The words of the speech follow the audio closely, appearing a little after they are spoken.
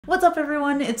What's up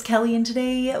everyone, it's Kelly and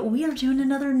today we are doing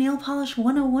another Nail Polish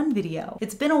 101 video.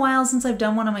 It's been a while since I've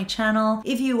done one on my channel.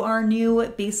 If you are new,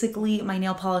 basically my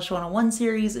Nail Polish 101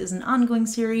 series is an ongoing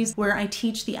series where I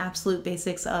teach the absolute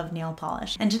basics of nail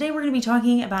polish. And today we're going to be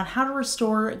talking about how to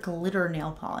restore glitter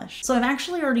nail polish. So I've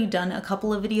actually already done a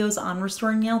couple of videos on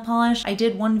restoring nail polish. I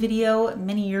did one video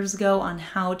many years ago on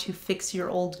how to fix your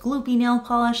old gloopy nail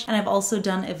polish, and I've also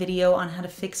done a video on how to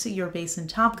fix your base and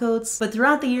top coats. But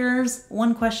throughout the years,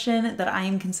 one question that I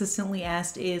am consistently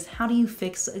asked is, how do you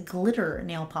fix glitter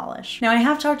nail polish? Now I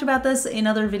have talked about this in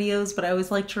other videos, but I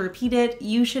always like to repeat it.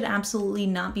 You should absolutely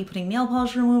not be putting nail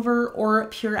polish remover or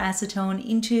pure acetone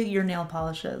into your nail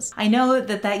polishes. I know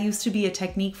that that used to be a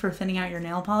technique for thinning out your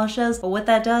nail polishes, but what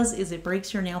that does is it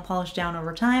breaks your nail polish down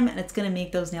over time and it's going to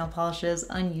make those nail polishes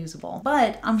unusable.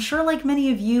 But I'm sure like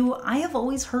many of you, I have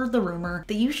always heard the rumor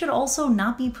that you should also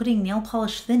not be putting nail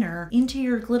polish thinner into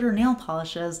your glitter nail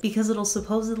polishes because it'll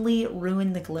supposedly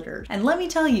ruin the glitter. And let me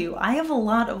tell you, I have a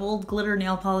lot of old glitter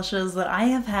nail polishes that I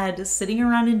have had sitting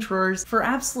around in drawers for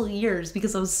absolute years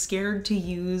because I was scared to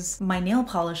use my nail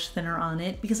polish thinner on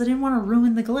it because I didn't want to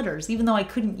ruin the glitters, even though I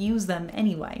couldn't use them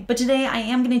anyway. But today I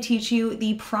am going to teach you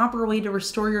the proper way to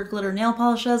restore your glitter nail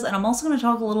polishes, and I'm also going to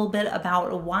talk a little bit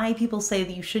about why people say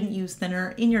that you shouldn't use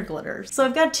thinner in your glitters. So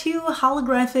I've got two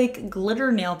holographic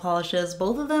glitter nail polishes.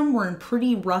 Both of them were in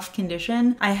pretty rough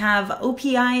condition. I have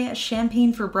OPI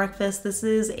Champagne for breakfast. This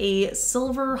is a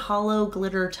silver hollow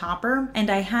glitter topper, and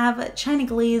I have China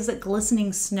Glaze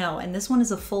Glistening Snow, and this one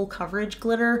is a full coverage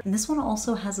glitter, and this one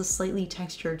also has a slightly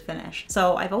textured finish.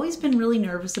 So I've always been really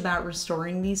nervous about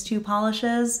restoring these two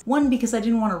polishes. One, because I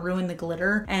didn't want to ruin the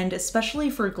glitter, and especially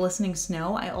for Glistening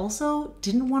Snow, I also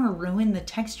didn't want to ruin the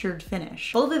textured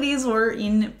finish. Both of these were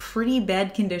in pretty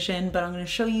bad condition, but I'm going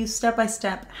to show you step by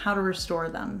step how to restore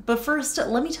them. But first,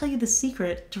 let me tell you the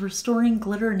secret to restoring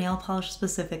glitter nail polish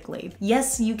specifically.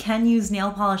 Yes, you can use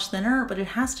nail polish thinner, but it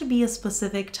has to be a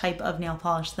specific type of nail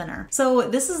polish thinner. So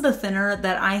this is the thinner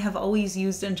that I have always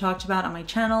used and talked about on my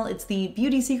channel. It's the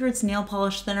Beauty Secrets nail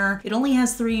polish thinner. It only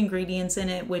has 3 ingredients in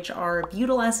it, which are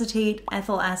butyl acetate,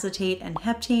 ethyl acetate, and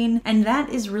heptane, and that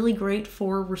is really great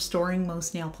for restoring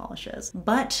most nail polishes.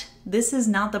 But this is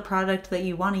not the product that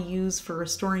you want to use for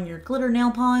restoring your glitter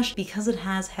nail polish because it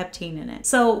has heptane in it.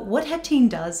 So what heptane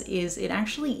does is it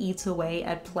actually eats away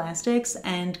at plastics,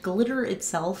 and glitter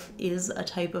itself is a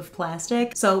type of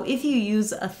plastic. So if you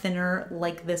use a thinner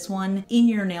like this one in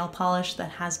your nail polish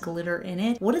that has glitter in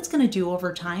it, what it's going to do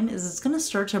over time is it's going to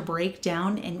start to break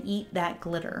down and eat that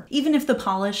glitter. Even if the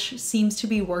polish seems to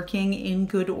be working in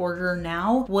good order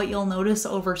now, what you'll notice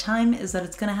over time is that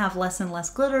it's going to have less and less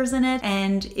glitters in it,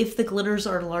 and if the glitters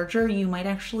are larger, you might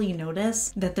actually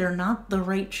notice that they're not the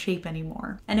right shape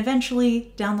anymore. And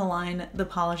eventually, down the line, the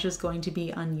polish is going to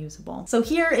be unusable. So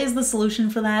here is the solution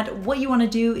for that. What you want to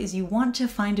do is you want to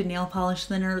find a nail polish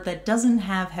thinner that doesn't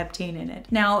have heptane in it.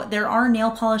 Now, there are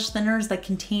nail polish thinners that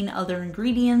contain other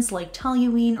ingredients like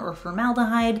toluene or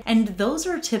formaldehyde, and those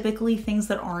are typically things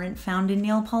that aren't found in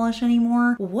nail polish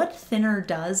anymore. What thinner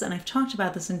does, and I've talked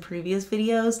about this in previous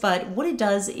videos, but what it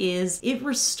does is it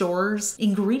restores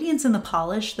ingredients in the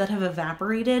polish that have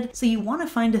evaporated. So you want to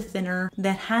find a thinner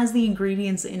that has the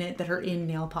ingredients in it that are in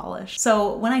nail polish.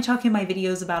 So when I talk in my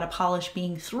videos about a polish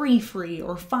being 3 free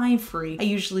or 5 free, I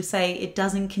usually say it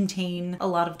doesn't contain a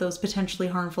lot of those potentially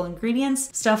harmful ingredients.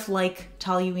 Stuff like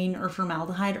toluene or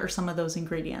formaldehyde are some of those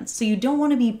ingredients. So you don't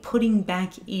want to be putting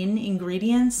back in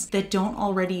ingredients that don't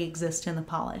already exist in the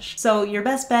polish. So your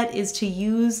best bet is to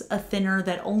use a thinner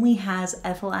that only has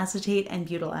ethyl acetate and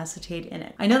butyl acetate in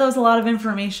it. I know that was a lot of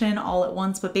information all at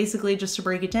once, but basically just to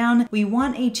break it down, we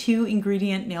want a 2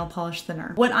 ingredient nail polish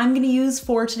thinner. What I'm going to use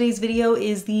for today's video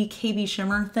is the KB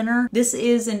Shimmer thinner. This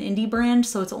is an indie brand,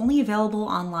 so it's only available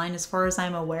online as far as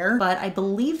I'm aware, but I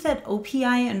believe that OPI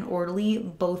and Orly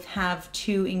both have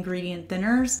 2 ingredient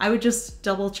thinners. I would just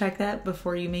double check that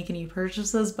before you make any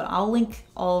purchases, but I'll link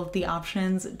all of the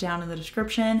options down in the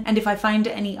description. And if I find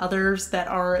any others that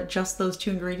are just those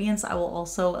 2 ingredients, I will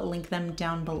also link them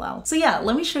down below. So yeah,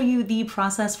 let me show you the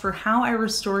process for how I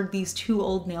restored these 2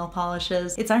 old nail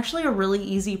polishes. It's actually a really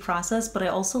easy process, but I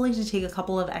also like to take a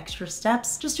couple of extra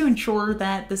steps just to ensure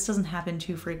that this doesn't happen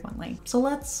too frequently. So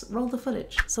let's roll the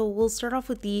footage. So we'll start off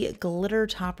with the glitter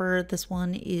topper. This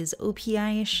one is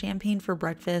OPI Champagne for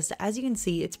breakfast. As you can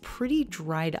see, it's pretty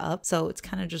dried up, so it's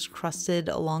kind of just crusted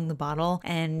along the bottle.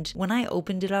 And when I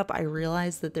opened it up, I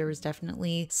realized that there was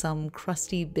definitely some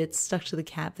crusty bits stuck to the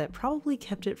cap that probably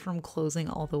kept it from closing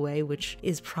all the way, which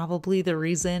is probably the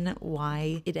reason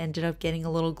why it ended up getting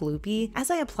a little gloopy.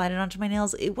 As I applied it onto my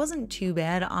nails, it wasn't too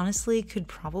bad. Honestly, could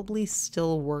probably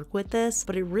still work with this,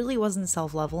 but it really wasn't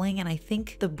self-leveling leveling, and I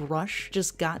think the brush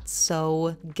just got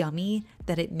so gummy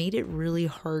that it made it really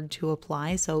hard to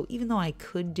apply. So even though I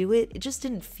could do it, it just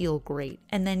didn't feel great.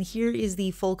 And then here is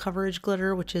the full coverage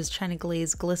glitter, which is China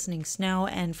Glaze Glistening Snow.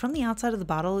 And from the outside of the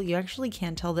bottle, you actually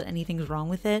can't tell that anything's wrong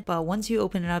with it. But once you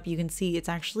open it up, you can see it's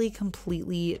actually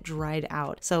completely dried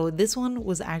out. So this one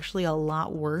was actually a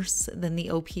lot worse than the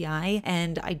OPI,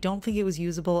 and I don't think it was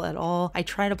usable at all. I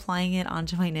tried applying it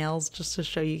onto my nails just to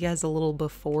show you guys a little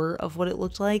before of what it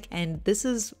looked like. And this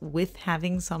is with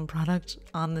having some product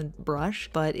on the brush,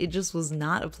 but it just was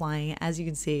not applying. As you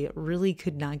can see, really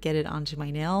could not get it onto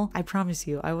my nail. I promise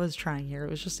you, I was trying here. It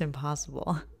was just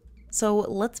impossible. So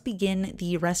let's begin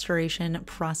the restoration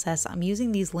process. I'm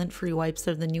using these lint-free wipes.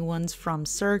 They're the new ones from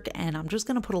Cirque, and I'm just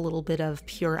gonna put a little bit of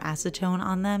pure acetone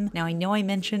on them. Now I know I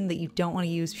mentioned that you don't want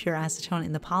to use pure acetone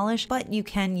in the polish, but you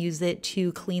can use it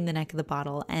to clean the neck of the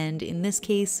bottle. And in this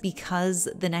case, because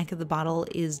the neck of the bottle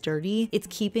is dirty, it's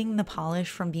keeping the polish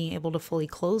from being able to fully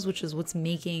close, which is what's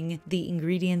making the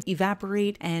ingredients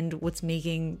evaporate and what's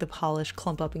making the polish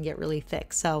clump up and get really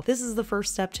thick. So this is the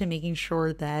first step to making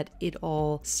sure that it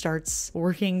all starts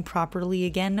working properly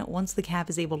again. Once the cap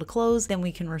is able to close, then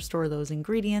we can restore those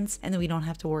ingredients and then we don't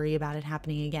have to worry about it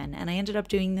happening again. And I ended up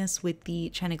doing this with the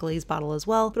China Glaze bottle as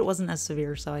well, but it wasn't as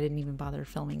severe, so I didn't even bother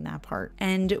filming that part.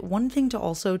 And one thing to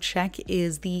also check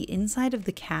is the inside of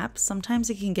the cap. Sometimes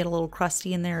it can get a little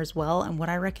crusty in there as well, and what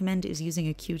I recommend is using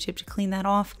a Q-tip to clean that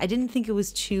off. I didn't think it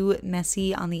was too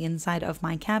messy on the inside of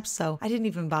my cap, so I didn't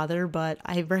even bother, but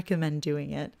I recommend doing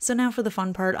it. So now for the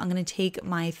fun part, I'm going to take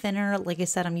my thinner. Like I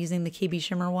said, I'm using the KB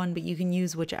Shimmer one, but you can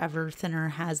use whichever thinner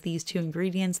has these two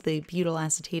ingredients, the butyl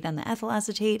acetate and the ethyl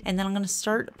acetate, and then I'm going to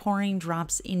start pouring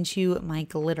drops into my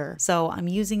glitter. So I'm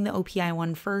using the OPI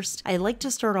one first. I like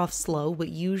to start off slow, but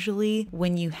usually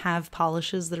when you have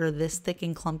polishes that are this thick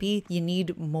and clumpy, you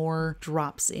need more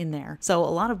drops in there. So a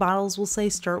lot of bottles will say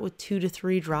start with 2 to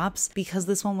 3 drops. Because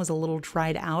this one was a little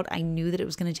dried out, I knew that it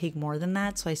was going to take more than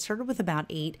that, so I started with about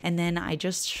 8 and then I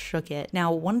just shook it.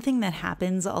 Now, one thing that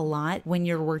happens a lot when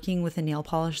you're working with a nail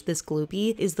polish this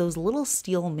gloopy is those little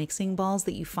steel mixing balls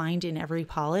that you find in every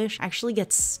polish actually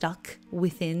get stuck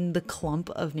within the clump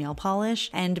of nail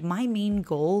polish. And my main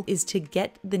goal is to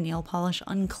get the nail polish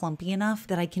unclumpy enough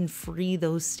that I can free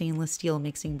those stainless steel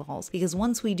mixing balls. Because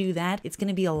once we do that, it's going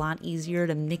to be a lot easier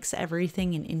to mix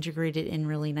everything and integrate it in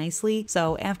really nicely.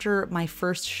 So after my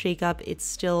first shake up, it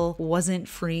still wasn't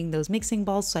freeing those mixing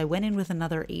balls. So I went in with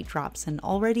another 8 drops, and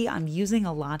already I'm using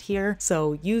a lot here.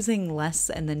 So using less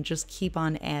and then just keep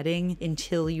on adding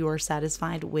until you are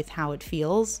satisfied with how it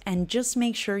feels. And just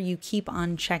make sure you keep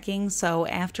on checking. So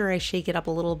after I shake it up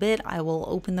a little bit, I will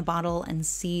open the bottle and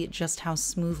see just how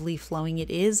smoothly flowing it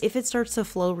is. If it starts to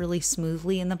flow really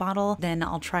smoothly in the bottle, then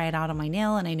I'll try it out on my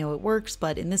nail and I know it works,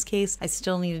 but in this case, I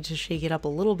still needed to shake it up a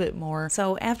little bit more.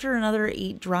 So after another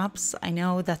 8 drops, I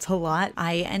know that's a lot,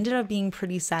 I ended up being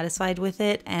pretty satisfied with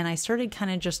it, and I started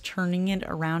kind of just turning it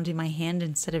around in my hand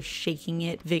instead of shaking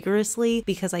it vigorously,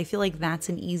 because I feel like that's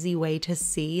an easy way to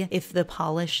see if the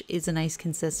polish is a nice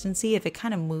consistency, if it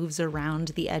kind of moves around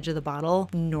the edge of the bottle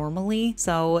normally.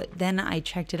 So then I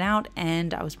checked it out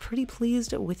and I was pretty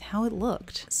pleased with how it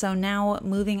looked. So now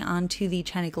moving on to the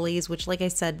China Glaze, which, like I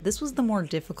said, this was the more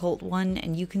difficult one,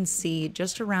 and you can see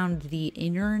just around the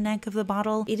inner neck of the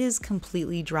bottle, it is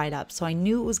completely dried up. So I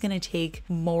knew it was going to take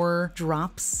more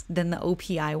drops than the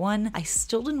OPI one. I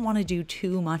still didn't want to do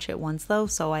too much at once though,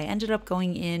 so I ended up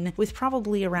going in with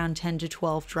probably around 10 to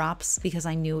 12 drops because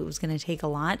I knew it was going to take a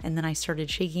lot, and then I started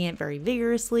shaking it very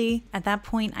vigorously. At that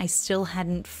point, I still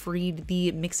hadn't freed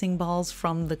the mixing balls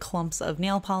from the clumps of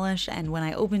nail polish, and when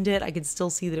I opened it, I could still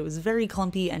see that it was very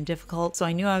clumpy and difficult, so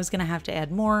I knew I was going to have to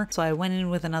add more. So I went in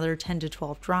with another 10 to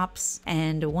 12 drops,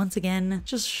 and once again,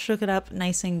 just shook it up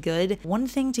nice and good. One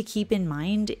thing to keep in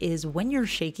mind is when you're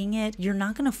shaking it, you're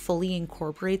not going to fully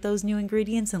incorporate those new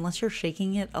ingredients unless you're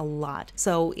shaking it a lot.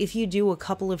 So if you do a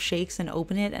couple of shakes and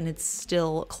open it and it's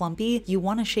still clumpy, you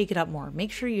want to shake it up more.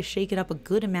 Make sure you shake it up a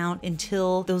good amount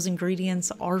until those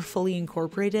ingredients are fully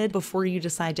incorporated before you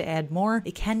decide to add more.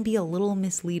 It can be a little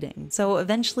misleading. So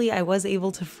eventually I was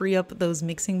able to free up those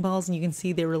mixing balls, and you can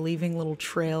see they were leaving little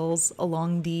trails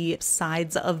along the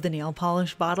sides of the nail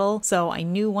polish bottle. So I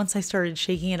knew once I started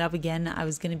shaking it up again, I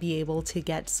was going to be able to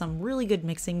get some really good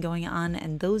mixing going on,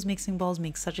 and those mixing balls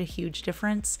make such a huge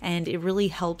difference, and it really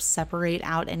helps separate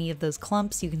out any of those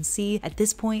clumps. You can see at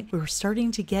this point we were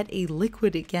starting to get a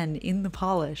liquid again in the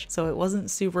polish. So it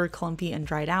wasn't super clumpy and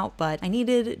dried out, but I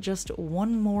needed just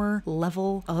one more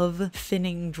level of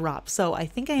thinning drop. So I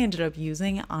think I ended up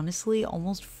using, honestly,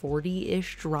 almost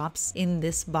 40-ish drops in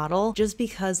this bottle just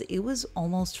because it was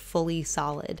almost fully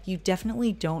solid. You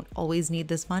definitely don't always need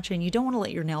this much, and you don't want to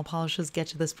let your nail polishes get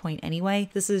to this point anyway.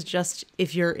 This is just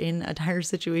if you're in a dire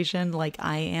situation like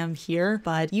I am here,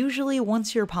 but usually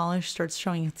once your polish starts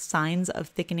showing signs of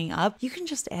thickening up, you can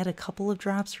just add a couple of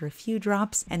drops or a few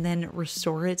drops and then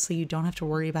restore it so you don't have to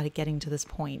worry about it getting to this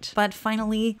point. But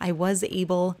finally, I was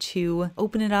able to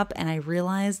open it up and I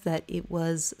realized that it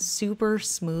was super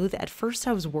smooth. At first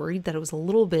I was worried that it was a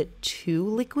little bit too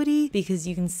liquidy because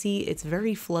you can see it's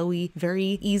very flowy,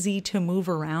 very easy to move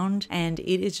around, and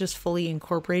it is just fully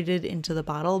incorporated into the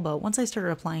bottle. But once I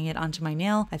started applying it onto my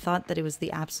nail, I thought that it was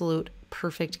the absolute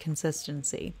perfect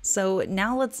consistency. So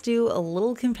now let's do a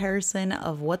little comparison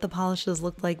of what the polishes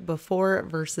looked like before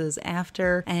versus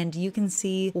after, and you can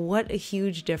see what a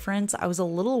huge difference. I was a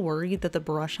little worried that the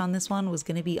brush on this one was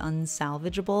going to be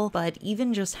unsalvageable, but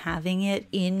even just having it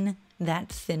in that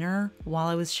thinner while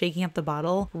I was shaking up the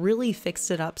bottle really fixed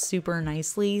it up super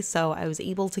nicely. So I was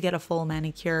able to get a full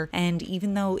manicure, and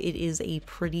even though it is a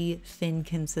pretty thin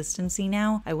consistency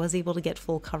now, I was able to get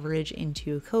full coverage in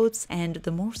 2 coats. And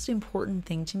the most important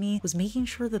thing to me was making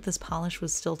sure that this polish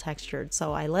was still textured.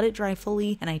 So I let it dry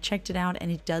fully and I checked it out,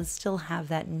 and it does still have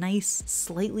that nice,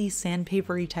 slightly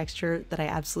sandpapery texture that I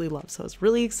absolutely love. So I was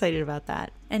really excited about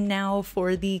that. And now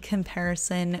for the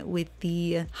comparison with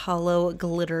the holo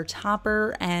glitter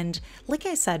topper. And like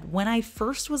I said, when I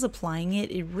first was applying it,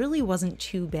 it really wasn't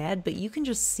too bad, but you can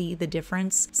just see the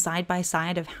difference side by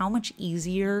side of how much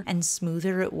easier and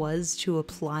smoother it was to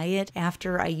apply it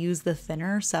after I used the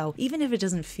thinner. So even if it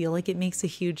doesn't feel like it makes a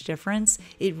huge difference,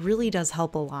 it really does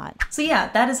help a lot. So yeah,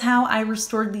 that is how I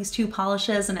restored these 2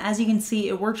 polishes. And as you can see,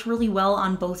 it works really well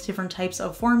on both different types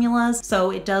of formulas.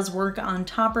 So it does work on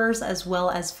toppers as well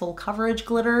as full coverage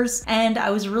glitters. And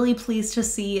I was really pleased to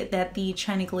see that the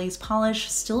China Glaze polish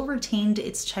still retained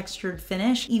its textured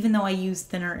finish, even though I used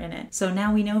thinner in it. So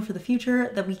now we know for the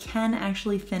future that we can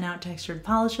actually thin out textured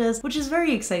polishes, which is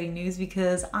very exciting news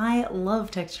because I love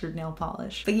textured nail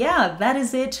polish. But yeah, that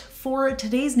is it for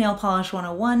today's Nail Polish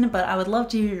 101, but I would love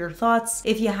to hear your thoughts.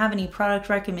 If you have any product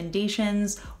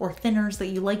recommendations or thinners that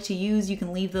you like to use, you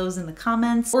can leave those in the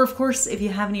comments. Or of course, if you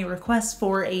have any requests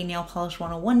for a Nail Polish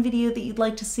 101 video that you'd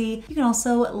like to see, you can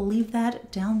also leave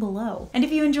that down below. And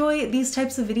if you enjoy these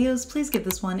types of videos, please give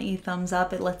this one a thumbs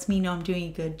up. It lets me know I'm doing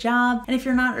a good job. And if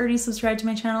you're not already subscribed to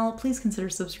my channel, please consider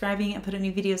subscribing. I put out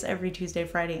new videos every Tuesday,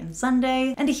 Friday, and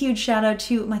Sunday. And a huge shout out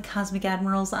to my Cosmic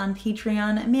Admirals on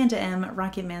Patreon, Amanda M,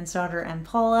 Rocket Man's daughter, and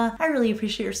Paula. I really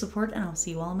appreciate your support, and I'll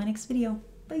see you all in my next video.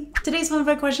 Bye. Today's fun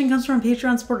fact question comes from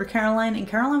Patreon supporter Caroline, and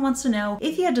Caroline wants to know,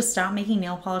 if you had to stop making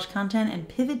nail polish content and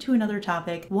pivot to another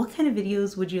topic, what kind of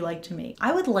videos would you like to make?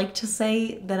 I would like to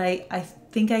say that I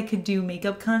think I could do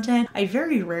makeup content. I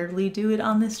very rarely do it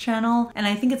on this channel, and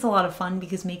I think it's a lot of fun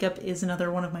because makeup is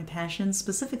another one of my passions,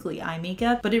 specifically eye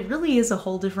makeup, but it really is a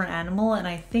whole different animal, and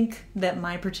I think that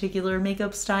my particular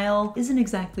makeup style isn't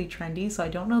exactly trendy, so I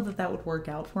don't know that that would work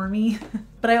out for me.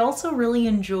 But I also really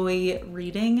enjoy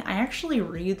reading. I actually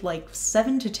read like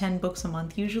 7 to 10 books a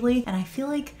month usually, and I feel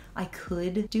like I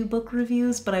could do book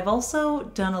reviews, but I've also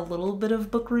done a little bit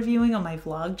of book reviewing on my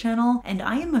vlog channel, and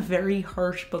I am a very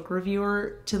harsh book reviewer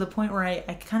to the point where I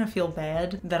kind of feel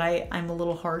bad that I'm a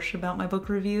little harsh about my book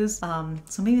reviews.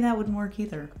 So maybe that wouldn't work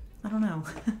either. I don't know.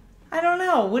 I don't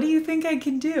know. What do you think I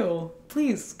can do?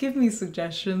 Please give me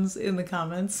suggestions in the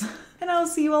comments, and I'll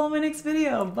see you all in my next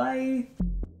video. Bye.